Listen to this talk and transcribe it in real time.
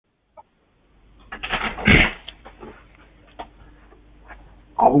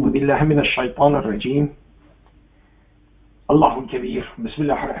أعوذ بالله من الشيطان الرجيم. الله الكبير. بسم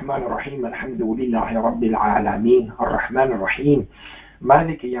الله الرحمن الرحيم. الحمد لله رب العالمين الرحمن الرحيم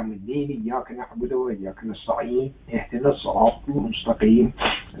مالك يوم الدين. إياك نعبد وإياك نستعين. اهدنا الصراط المستقيم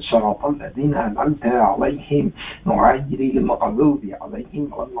صراط الذين أنعمت عليهم غير المغضوب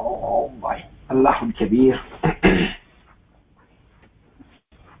عليهم ولا الضالين. الله الكبير.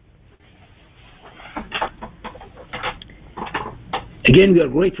 Again, we are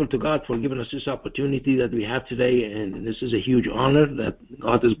grateful to God for giving us this opportunity that we have today, and this is a huge honor that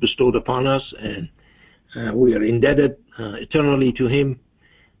God has bestowed upon us, and we are indebted eternally to Him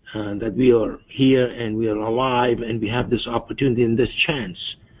that we are here and we are alive, and we have this opportunity and this chance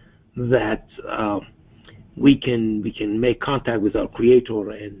that we can make contact with our Creator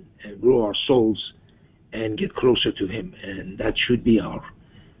and grow our souls and get closer to Him, and that should be our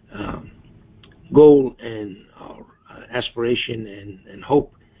goal and our aspiration and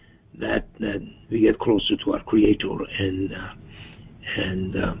hope that we get closer to our Creator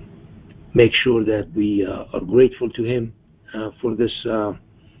and make sure that we are grateful to Him for this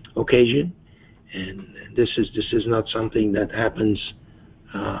occasion. And this is not something that happens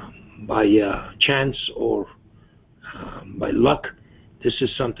by chance or by luck. This is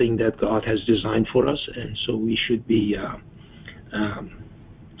something that God has designed for us, and so we should be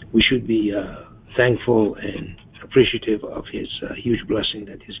thankful and appreciative of His huge blessing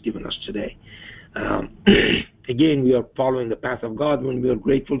that He's given us today. Again, we are following the path of God when we are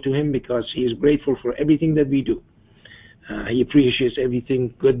grateful to Him, because He is grateful for everything that we do. He appreciates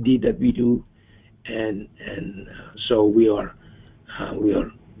everything good deed that we do, and so we are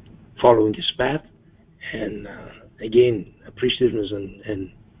following His path. And again, appreciativeness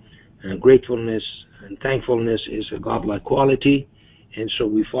and gratefulness and thankfulness is a godlike quality, and so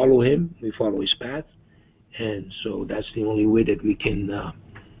we follow Him, we follow His path. And so that's the only way that we can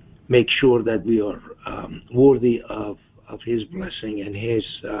make sure that we are worthy of His blessing and His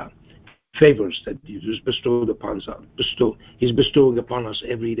favors that He's bestowed upon us. He's bestowing upon us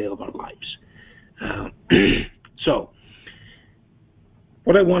every day of our lives. So,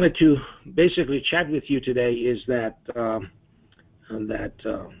 what I wanted to basically chat with you today is that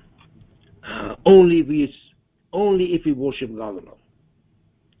only if we worship God alone.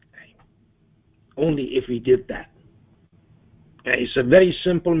 Only if we did that. It's a very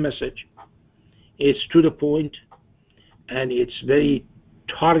simple message. It's to the point, and it's very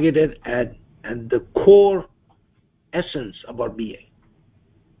targeted at the core essence of our being,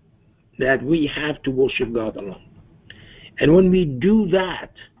 that we have to worship God alone. And when we do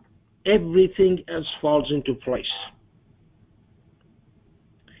that, everything else falls into place.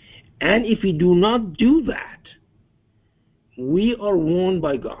 And if we do not do that, we are warned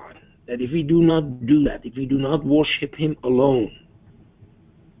by God that if we do not do that, if we do not worship Him alone,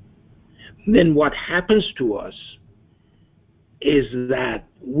 then what happens to us is that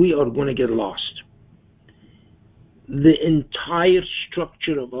we are going to get lost. The entire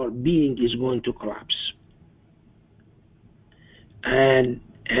structure of our being is going to collapse. And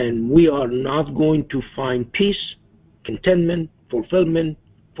we are not going to find peace, contentment, fulfillment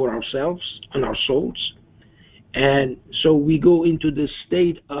for ourselves and our souls. And so we go into this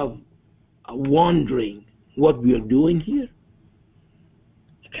state of wondering what we are doing here,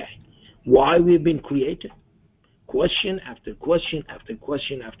 why we've been created, question after question after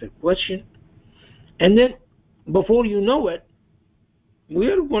question after question, and then before you know it, we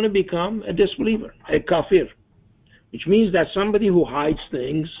are going to become a disbeliever, a kafir, which means that somebody who hides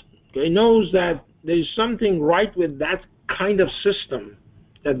things, knows that there is something right with that kind of system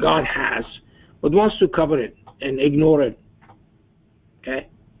that God has, but wants to cover it and ignore it,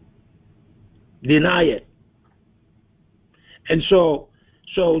 deny it. And so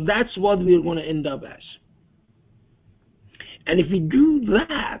that's what we're going to end up as. And if we do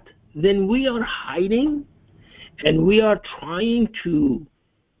that, then we are hiding and we are trying to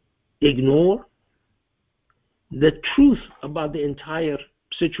ignore the truth about the entire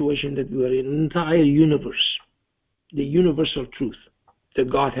situation that we are in, the entire universe, the universal truth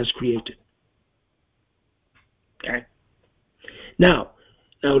that God has created. Now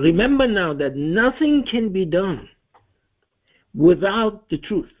remember now that nothing can be done without the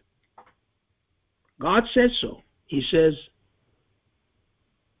truth. God says so. He says,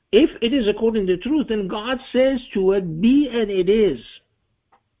 if it is according to the truth, then God says to it, be, and it is.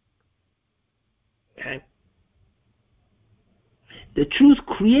 The truth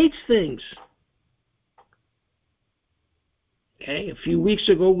creates things. A few weeks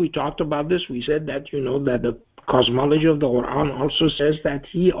ago we talked about this. We said that, that the cosmology of the Quran also says that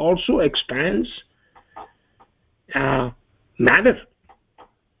He also expands matter.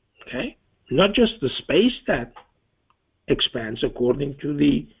 Okay? Not just the space that expands according to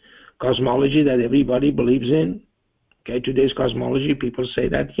the cosmology that everybody believes in. Okay, today's cosmology, people say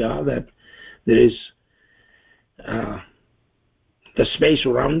that, yeah, that there is the space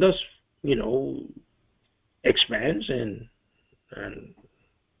around us, expands and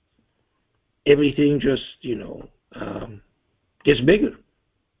everything just, gets bigger.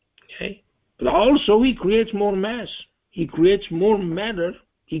 Okay, but also he creates more mass. He creates more matter.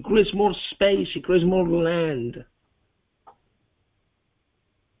 He creates more space. He creates more land.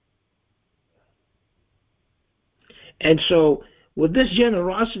 And so, with this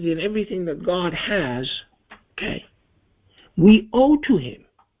generosity and everything that God has, okay, we owe to him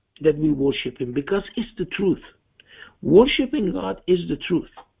that we worship him because it's the truth. Worshiping God is the truth.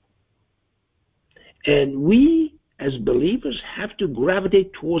 And we, as believers, have to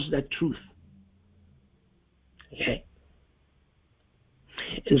gravitate towards that truth. Okay?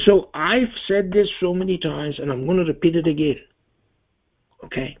 And so I've said this so many times, and I'm going to repeat it again.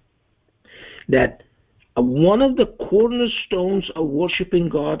 Okay? That one of the cornerstones of worshiping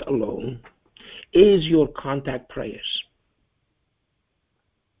God alone is your contact prayers.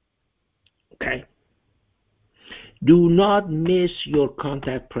 Okay? Do not miss your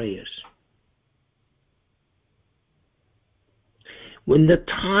contact prayers. When the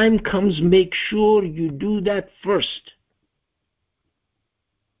time comes, make sure you do that first.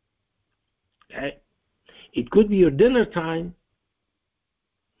 Okay? It could be your dinner time.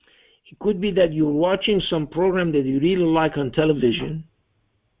 It could be that you're watching some program that you really like on television.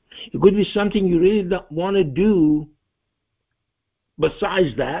 It could be something you really don't want to do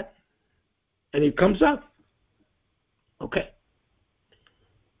besides that, and it comes up. Okay.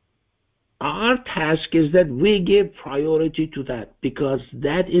 Our task is that we give priority to that because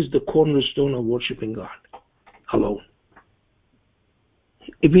that is the cornerstone of worshiping God alone.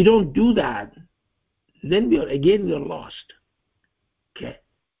 If we don't do that, then we are lost. Okay.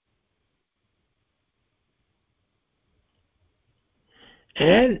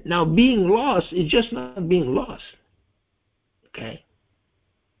 And now being lost is just not being lost. Okay.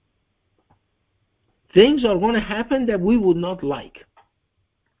 Things are going to happen that we would not like.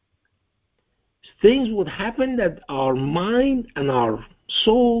 Things would happen that our mind and our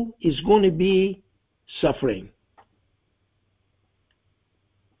soul is going to be suffering.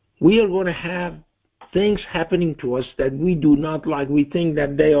 We are going to have things happening to us that we do not like. We think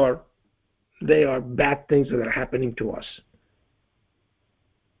that they are bad things that are happening to us.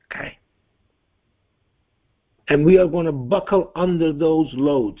 Okay? And we are going to buckle under those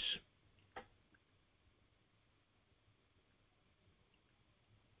loads.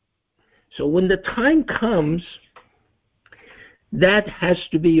 So when the time comes, that has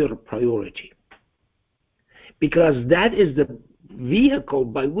to be your priority. Because that is the vehicle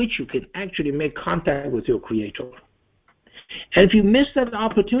by which you can actually make contact with your Creator. And if you miss that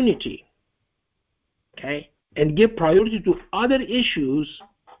opportunity, okay, and give priority to other issues,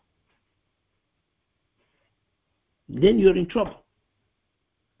 then you're in trouble.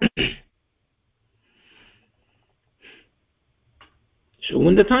 So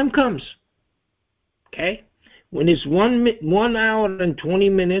when the time comes, okay, when it's 1 hour and 20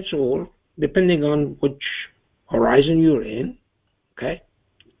 minutes, or depending on which horizon you're in, okay,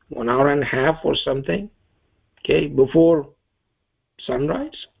 1 hour and a half or something, okay, before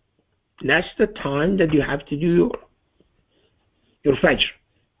sunrise, that's the time that you have to do your Fajr.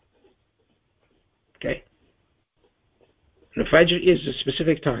 Okay? The Fajr is a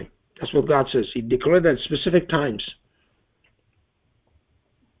specific time. That's what God says. He declared that specific times.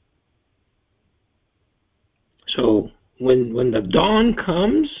 So when the dawn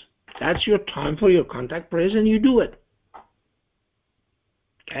comes, that's your time for your contact prayers, and you do it.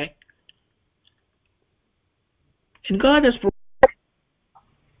 Okay? And God has provided.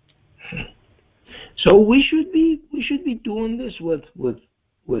 So we should be doing this with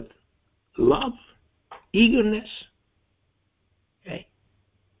love, eagerness. Okay?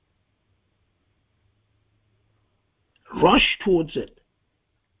 Rush towards it.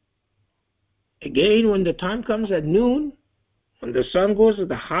 Again, when the time comes at noon, when the sun goes to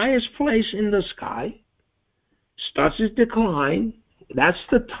the highest place in the sky, starts its decline, that's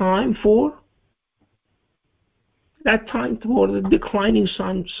the time for the declining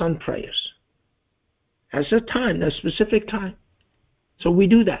sun prayers. That's a time, that specific time. So we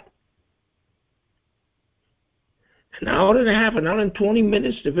do that. An hour and a half, an hour and 20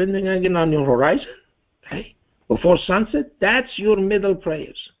 minutes, depending again on your horizon, okay? Before sunset, that's your middle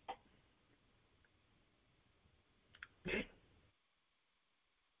prayers. Okay?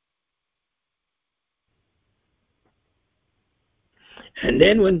 And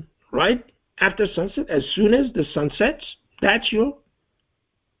then when right after sunset, as soon as the sun sets, that's your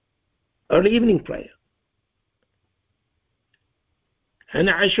early evening prayer. And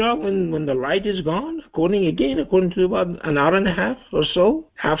Isha, when the light is gone, according to about an hour and a half or so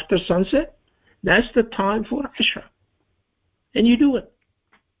after sunset, that's the time for Isha. And you do it.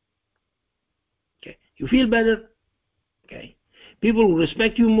 Okay. You feel better. Okay. People will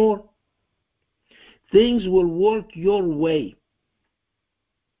respect you more. Things will work your way.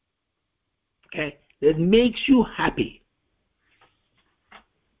 Okay. That makes you happy.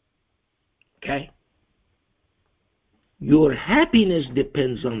 Okay. Your happiness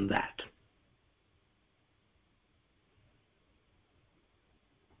depends on that.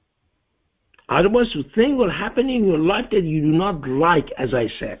 Otherwise, a thing will happen in your life that you do not like, as I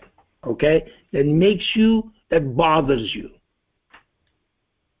said. Okay. That makes you, that bothers you.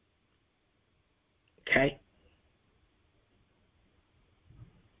 Okay.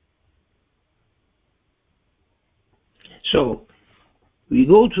 So we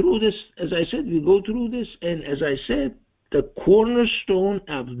go through this, as I said, and as I said, the cornerstone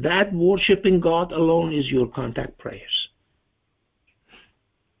of that worshiping God alone is your contact prayers.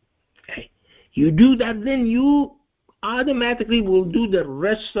 Okay. You do that, then you automatically will do the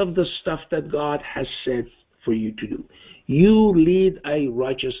rest of the stuff that God has said for you to do. You lead a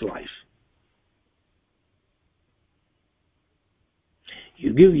righteous life.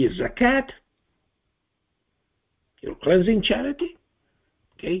 You give your zakat, your cleansing charity,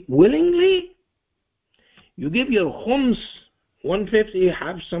 okay, willingly. You give your khums, 1/5, you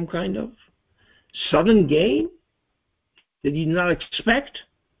have some kind of sudden gain that you did not expect.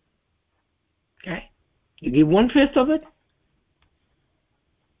 Okay? You give 1/5 of it.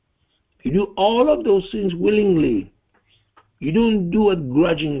 You do all of those things willingly. You don't do it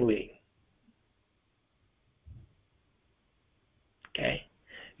grudgingly. Okay?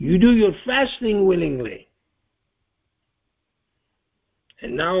 You do your fasting willingly.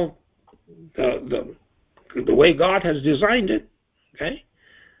 And now the way God has designed it, okay?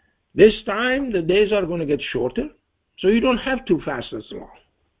 This time the days are going to get shorter, so you don't have to fast as long.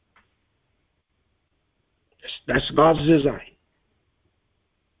 That's God's design.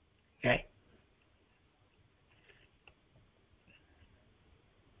 Okay?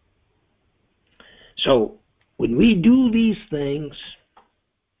 So when we do these things,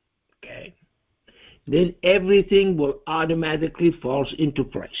 okay, then everything will automatically fall into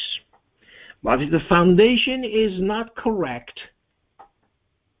place. But if the foundation is not correct,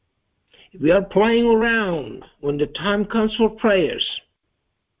 if we are playing around when the time comes for prayers,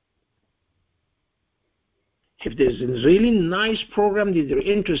 if there's a really nice program that you're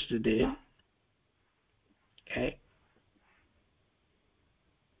interested in, okay,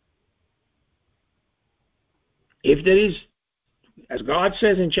 if there is, as God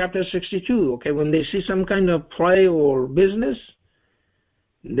says in chapter 62, okay, when they see some kind of play or business,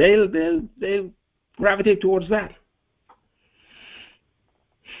 they'll gravitate towards that.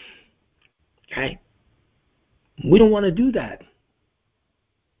 Okay? We don't want to do that.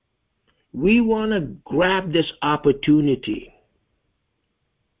 We want to grab this opportunity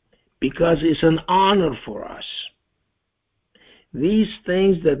because it's an honor for us. These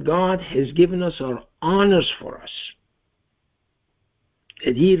things that God has given us are honors for us.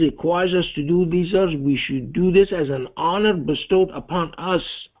 That He requires us to do these things, we should do this as an honor bestowed upon us,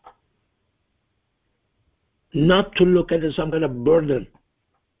 not to look at it as some kind of burden.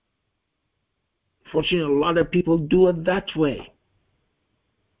 Fortunately, a lot of people do it that way.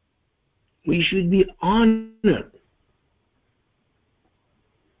 We should be honored.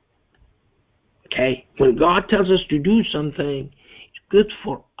 Okay? When God tells us to do something, it's good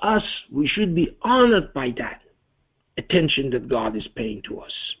for us. We should be honored by that attention that God is paying to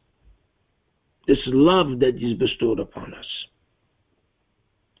us. This love that is bestowed upon us.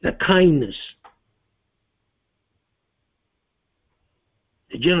 The kindness.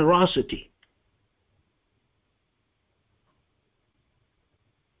 The generosity.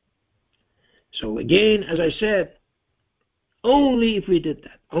 So again, as I said, only if we did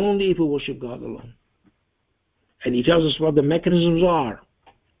that, only if we worship God alone. And He tells us what the mechanisms are.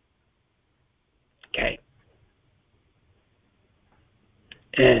 Okay.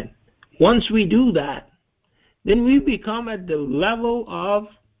 And once we do that, then we become at the level of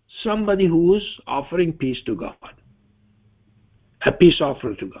somebody who is offering peace to God. A peace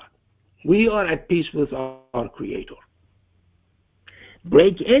offering to God. We are at peace with our Creator.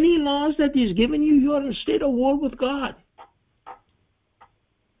 Break any laws that He's given you, you are in a state of war with God.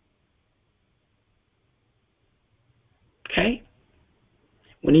 Okay?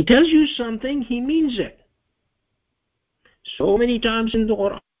 When He tells you something, He means it. So many times in the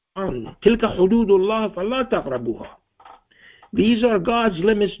Quran, تلك حدود الله فلا تقربوها. These are God's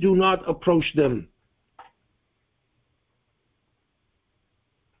limits, do not approach them.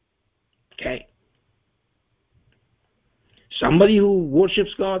 Okay. Somebody who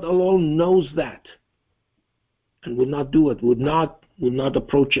worships God alone knows that and would not do it, would not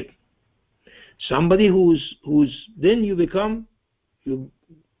approach it. Somebody who's then you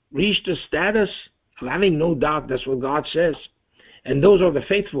reach the status of having no doubt. That's what God says. And those are the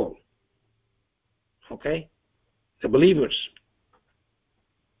faithful. Okay? The believers.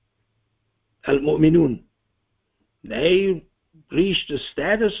 Al-Mu'minun. They reach the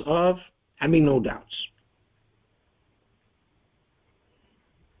status of having no doubts.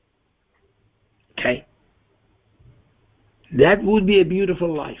 Okay? That would be a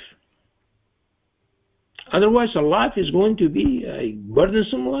beautiful life. Otherwise, a life is going to be a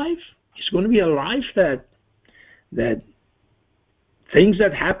burdensome life. It's going to be a life that things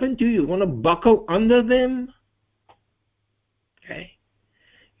that happen to you, you're going to buckle under them. Okay?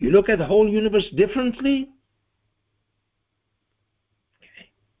 You look at the whole universe differently. Okay?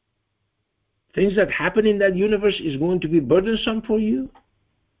 Things that happen in that universe is going to be burdensome for you.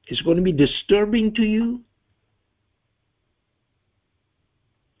 It's going to be disturbing to you.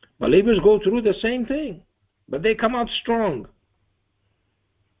 Believers go through the same thing, but they come out strong.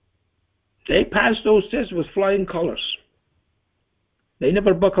 They pass those tests with flying colors. They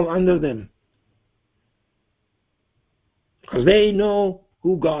never buckle under them because they know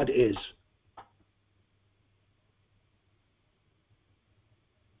who God is.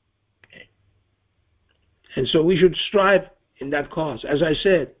 Okay. And so we should strive in that cause. As I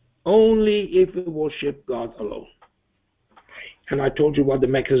said, only if we worship God alone. And I told you what the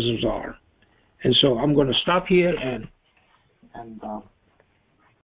mechanisms are. And so I'm going to stop here and